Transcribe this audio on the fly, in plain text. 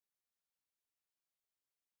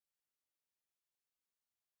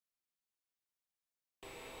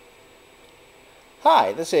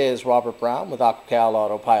Hi, this is Robert Brown with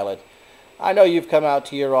AquaCal AutoPilot. I know you've come out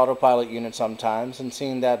to your AutoPilot unit sometimes and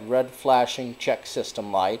seen that red flashing check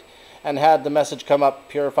system light and had the message come up,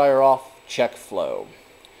 Purifier off, check flow.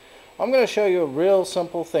 I'm going to show you a real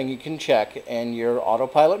simple thing you can check in your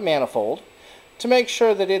AutoPilot manifold to make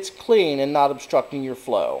sure that it's clean and not obstructing your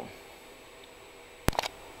flow.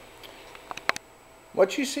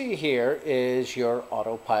 What you see here is your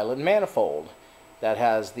AutoPilot manifold that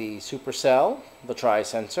has the supercell, the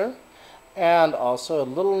tri-sensor, and also a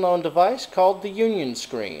little known device called the union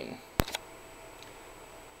screen.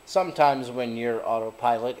 Sometimes when your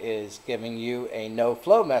AutoPilot is giving you a no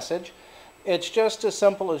flow message, it's just as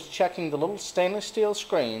simple as checking the little stainless steel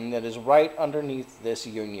screen that is right underneath this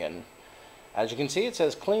union. As you can see, it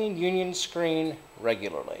says clean union screen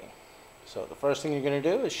regularly. So the first thing you're going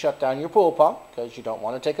to do is shut down your pool pump because you don't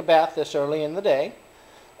want to take a bath this early in the day.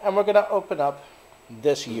 And we're going to open up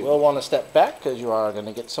this unit. You'll want to step back because you are going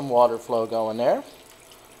to get some water flow going there.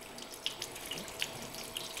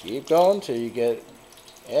 Keep going till you get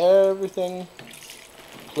everything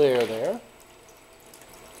clear there.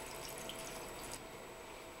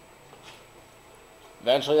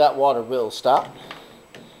 Eventually that water will stop.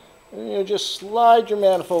 And you just slide your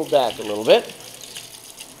manifold back a little bit.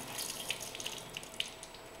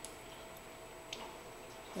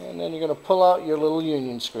 And then you're going to pull out your little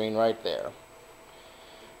union screen right there.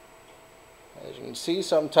 As you can see,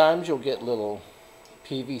 sometimes you'll get little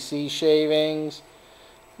PVC shavings,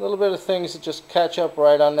 a little bit of things that just catch up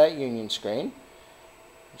right on that union screen.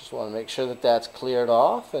 You just want to make sure that that's cleared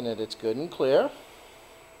off and that it's good and clear.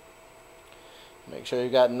 Make sure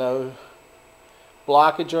you've got no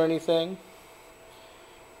blockage or anything.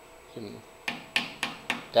 You can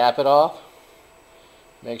tap it off.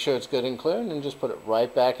 Make sure it's good and clear, and then just put it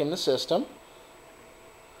right back in the system.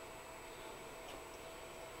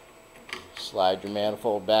 Slide your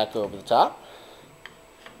manifold back over the top.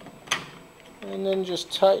 And then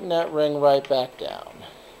just tighten that ring right back down.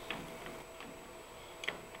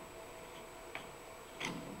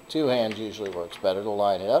 Two hands usually works better to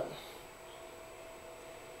line it up.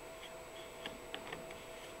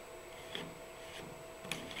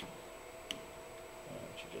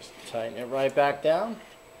 And just tighten it right back down.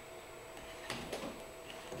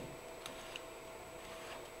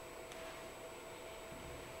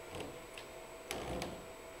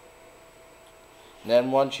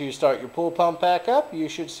 Then once you start your pool pump back up, you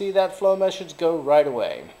should see that flow message go right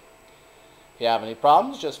away. If you have any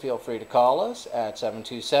problems, just feel free to call us at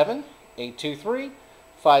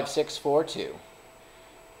 727-823-5642.